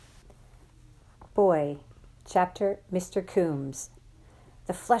Boy, Chapter Mr. Coombs.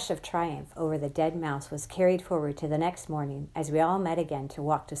 The flush of triumph over the dead mouse was carried forward to the next morning as we all met again to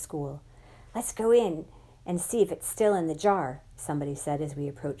walk to school. "Let's go in and see if it's still in the jar," somebody said as we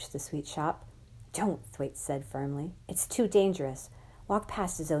approached the sweet shop. "Don't," Thwaites said firmly. "It's too dangerous. Walk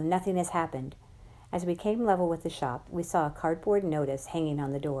past as though nothing has happened." As we came level with the shop, we saw a cardboard notice hanging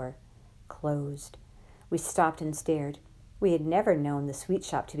on the door. Closed. We stopped and stared. We had never known the sweet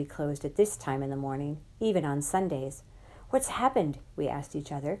shop to be closed at this time in the morning, even on Sundays. "What's happened?" we asked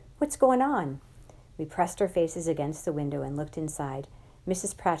each other. "What's going on?" We pressed our faces against the window and looked inside.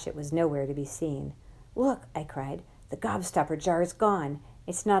 Mrs. Pratchett was nowhere to be seen. "Look," I cried. "The gobstopper jar is gone.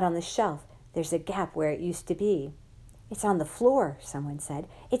 It's not on the shelf. There's a gap where it used to be." "It's on the floor," someone said.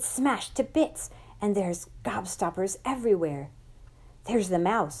 "It's smashed to bits, and there's gobstoppers everywhere." "There's the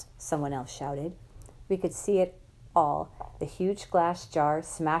mouse," someone else shouted. We could see it all, the huge glass jar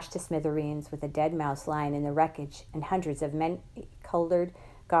smashed to smithereens with a dead mouse lying in the wreckage and hundreds of many-colored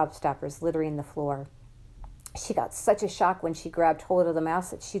gobstoppers littering the floor. "She got such a shock when she grabbed hold of the mouse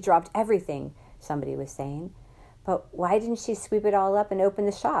that she dropped everything," somebody was saying. "But why didn't she sweep it all up and open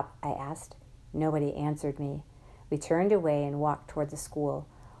the shop?" I asked. Nobody answered me. We turned away and walked toward the school.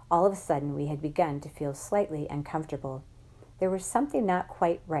 All of a sudden, we had begun to feel slightly uncomfortable. There was something not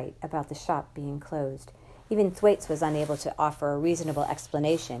quite right about the shop being closed. Even Thwaites was unable to offer a reasonable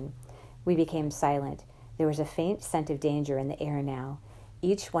explanation. We became silent. There was a faint scent of danger in the air now.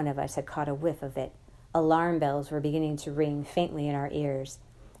 Each one of us had caught a whiff of it. Alarm bells were beginning to ring faintly in our ears.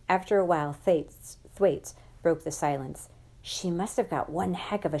 After a while, Thwaites broke the silence. "She must have got one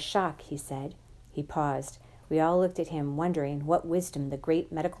heck of a shock," he said. He paused. We all looked at him, wondering what wisdom the great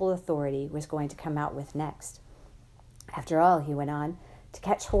medical authority was going to come out with next. "After all," he went on, "to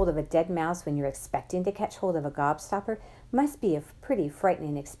catch hold of a dead mouse when you're expecting to catch hold of a gobstopper must be a pretty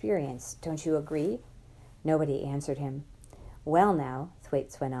frightening experience. Don't you agree?" Nobody answered him. "Well now,"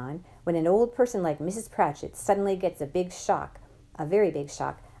 Thwaites went on, "when an old person like Mrs. Pratchett suddenly gets a very big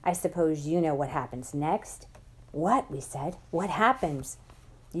shock, I suppose you know what happens next?" "What?" we said. "What happens?"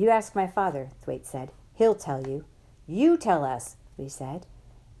 "You ask my father," Thwaites said. "He'll tell you." "You tell us," we said.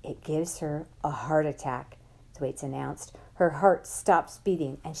 "It gives her a heart attack," Thwaites announced. "Her heart stops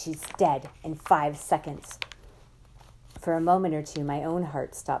beating, and she's dead in 5 seconds. For a moment or two, my own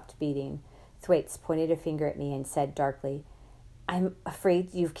heart stopped beating. Thwaites pointed a finger at me and said darkly, "I'm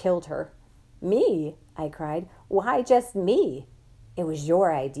afraid you've killed her." "Me?" I cried. "Why just me?" "It was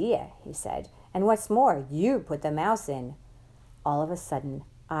your idea," he said. "And what's more, you put the mouse in." All of a sudden,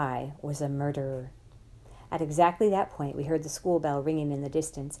 I was a murderer. At exactly that point, we heard the school bell ringing in the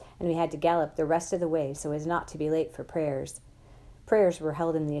distance, and we had to gallop the rest of the way so as not to be late for prayers. Prayers were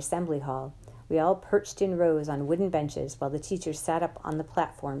held in the assembly hall. We all perched in rows on wooden benches while the teachers sat up on the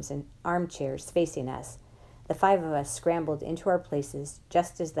platforms in armchairs facing us. The 5 of us scrambled into our places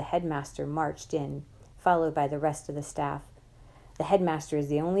just as the headmaster marched in, followed by the rest of the staff. The headmaster is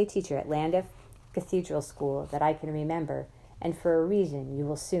the only teacher at Llandaff Cathedral School that I can remember, and for a reason you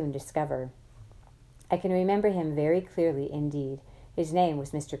will soon discover. I can remember him very clearly indeed. His name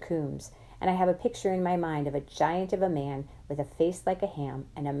was Mr. Coombs, and I have a picture in my mind of a giant of a man with a face like a ham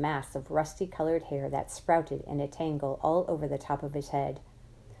and a mass of rusty-colored hair that sprouted in a tangle all over the top of his head.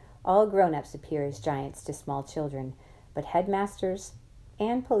 All grown-ups appear as giants to small children, but headmasters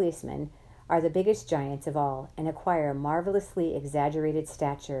and policemen are the biggest giants of all and acquire a marvelously exaggerated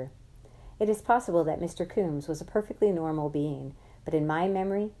stature. It is possible that Mr. Coombs was a perfectly normal being, but in my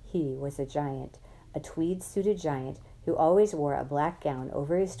memory he was a giant, a tweed-suited giant who always wore a black gown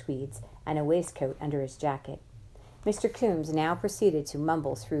over his tweeds and a waistcoat under his jacket. Mr. Coombs now proceeded to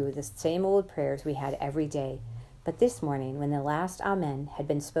mumble through the same old prayers we had every day, but this morning, when the last Amen had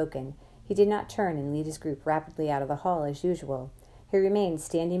been spoken, he did not turn and lead his group rapidly out of the hall as usual. He remained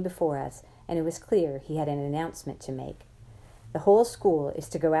standing before us, and it was clear he had an announcement to make. "The whole school is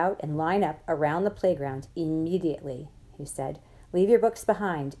to go out and line up around the playground immediately," he said. "Leave your books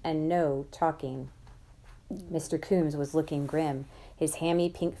behind, and no talking." Mr. Coombs was looking grim. His hammy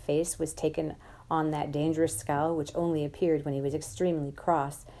pink face was taken on that dangerous scowl which only appeared when he was extremely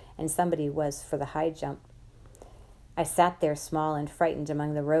cross and somebody was for the high jump. I sat there small and frightened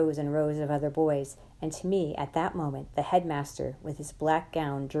among the rows and rows of other boys, and to me, at that moment, the headmaster, with his black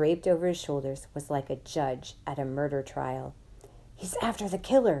gown draped over his shoulders, was like a judge at a murder trial. "He's after the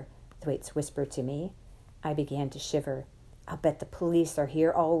killer," Thwaites whispered to me. I began to shiver. "I'll bet the police are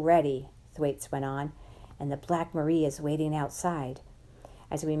here already," Thwaites went on, "and the Black Maria is waiting outside."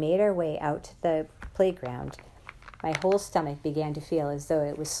 As we made our way out to the playground, my whole stomach began to feel as though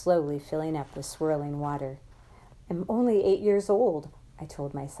it was slowly filling up with swirling water. "I'm only 8 years old," I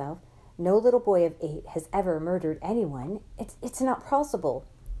told myself. No little boy of 8 has ever murdered anyone. It's not possible.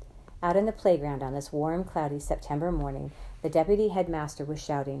 Out in the playground on this warm, cloudy September morning, the deputy headmaster was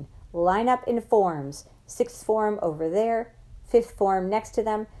shouting, "Line up in forms. 6th form over there, 5th form next to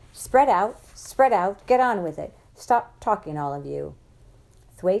them. Spread out, get on with it. Stop talking, all of you."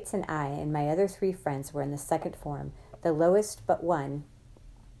 Thwaites and I and my other 3 friends were in the 2nd form, the lowest but one,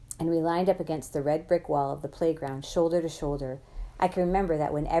 and we lined up against the red brick wall of the playground, shoulder to shoulder. I can remember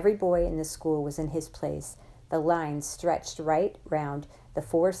that when every boy in the school was in his place, the line stretched right round the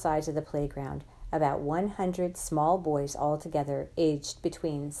 4 sides of the playground, about 100 small boys all together, aged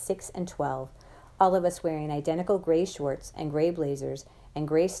between 6 and 12, all of us wearing identical gray shorts and gray blazers and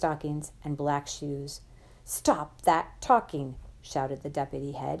gray stockings and black shoes. "Stop that talking," shouted the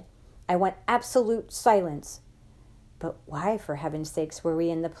deputy head. "I want absolute silence." But why, for heaven's sakes, were we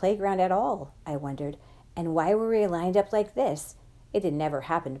in the playground at all? I wondered. And why were we lined up like this? It had never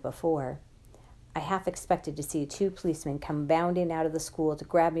happened before. I half expected to see 2 policemen come bounding out of the school to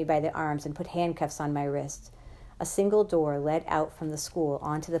grab me by the arms and put handcuffs on my wrists. A single door led out from the school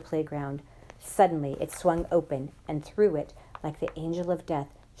onto the playground. Suddenly it swung open, and through it, like the angel of death,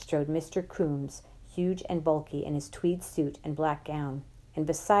 strode Mr. Coombs, huge and bulky in his tweed suit and black gown. And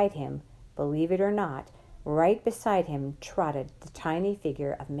beside him, believe it or not, right beside him trotted the tiny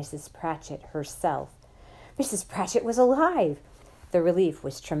figure of Mrs. Pratchett herself. Mrs. Pratchett was alive! The relief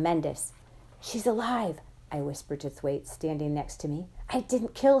was tremendous. "She's alive," I whispered to Thwaites, standing next to me. "I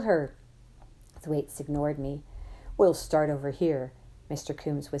didn't kill her." Thwaites ignored me. "We'll start over here," Mr.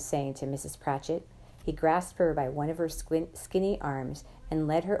 Coombs was saying to Mrs. Pratchett. He grasped her by one of her skinny arms and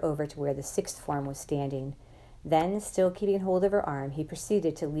led her over to where the 6th form was standing. Then, still keeping hold of her arm, he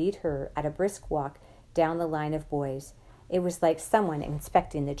proceeded to lead her at a brisk walk down the line of boys. It was like someone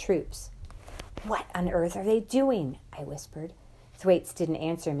inspecting the troops. "What on earth are they doing?" I whispered. Thwaites didn't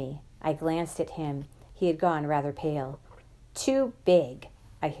answer me. I glanced at him. He had gone rather pale. "Too big,"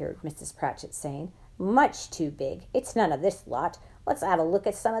 I heard Mrs. Pratchett saying. "Much too big. It's none of this lot. Let's have a look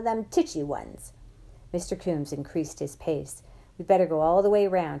at some of them titchy ones." Mr. Coombs increased his pace. "We'd better go all the way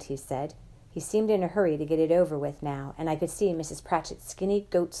round," he said. He seemed in a hurry to get it over with now, and I could see Mrs. Pratchett's skinny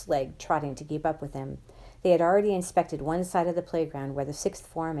goat's leg trotting to keep up with him. They had already inspected one side of the playground where the 6th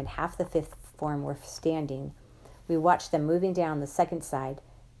form and half the 5th form were standing. We watched them moving down the 2nd side,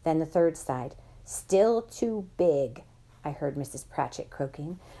 then the 3rd side. "Still too big," I heard Mrs. Pratchett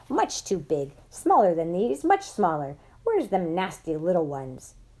croaking. "Much too big. Smaller than these, much smaller. Where's them nasty little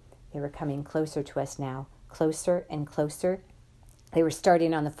ones?" They were coming closer to us now, closer and closer. They were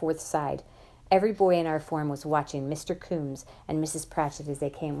starting on the 4th side. Every boy in our form was watching Mr. Coombs and Mrs. Pratchett as they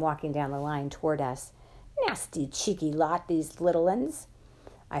came walking down the line toward us. "Nasty, cheeky lot, these little uns,"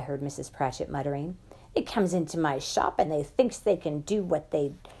 I heard Mrs. Pratchett muttering. "They comes into my shop and they thinks they can do what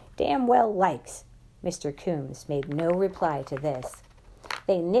they damn well likes." Mr. Coombs made no reply to this.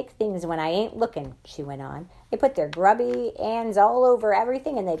 "They nick things when I ain't looking," she went on. "They put their grubby hands all over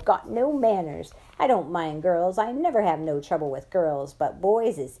everything and they've got no manners. I don't mind girls. I never have no trouble with girls, but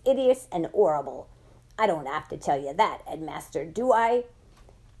boys is hideous and horrible. I don't have to tell you that, Headmaster, do I?"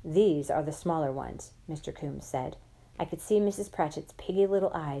 "These are the smaller ones," Mr. Coombs said. I could see Mrs. Pratchett's piggy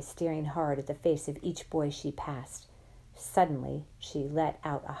little eyes staring hard at the face of each boy she passed. Suddenly, she let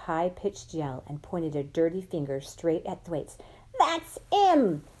out a high-pitched yell and pointed a dirty finger straight at Thwaites. "That's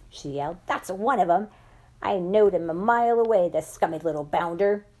him!" she yelled. "That's one of 'em. I knowed him a mile away, the scummy little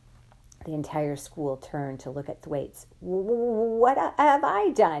bounder." The entire school turned to look at Thwaites. "What have I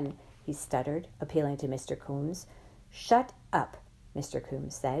done?" he stuttered, appealing to Mr. Coombs. "Shut up," Mr.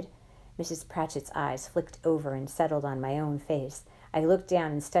 Coombs said. Mrs. Pratchett's eyes flicked over and settled on my own face. I looked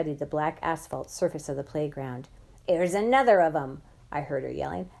down and studied the black asphalt surface of the playground. "Here's another of 'em," I heard her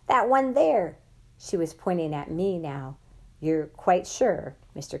yelling. "That one there." She was pointing at me now. "You're quite sure?"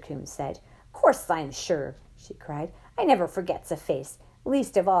 Mr. Coombs said. "Course I'm sure," she cried. "I never forgets a face,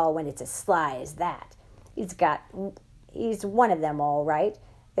 least of all when it's as sly as that. He's one of them all right.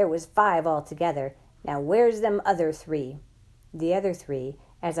 There was 5 altogether. Now where's them other 3? The other 3,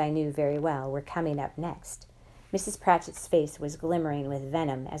 as I knew very well, were coming up next. Mrs. Pratchett's face was glimmering with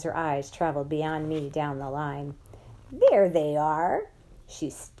venom as her eyes traveled beyond me down the line. "There they are,"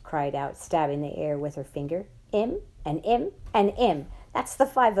 she cried out, stabbing the air with her finger. "'Im, and 'im, and 'im. That's the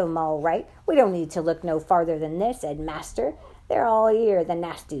 5 of 'em all right. We don't need to look no farther than this, Headmaster. They're all here, the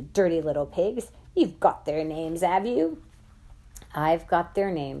nasty, dirty little pigs. You've got their names, have you?" "I've got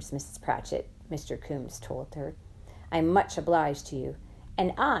their names, Mrs. Pratchett," Mr. Coombs told her. "I'm much obliged to you."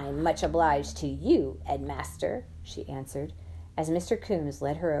 "And I'm much obliged to you, Headmaster," she answered. As Mr. Coombs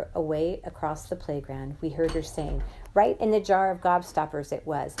led her away across the playground, we heard her saying, "Right in the jar of gobstoppers it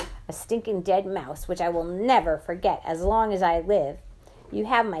was, A stinking dead mouse, which I will never forget as long as I live. You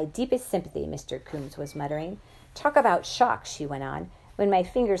have my deepest sympathy, Mr. Coombs was muttering. Talk about shock, she went on, when my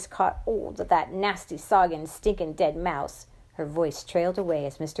fingers caught hold of that nasty, soggin', stinkin' dead mouse. Her voice trailed away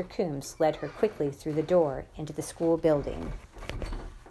as Mr. Coombs led her quickly through the door into the school building.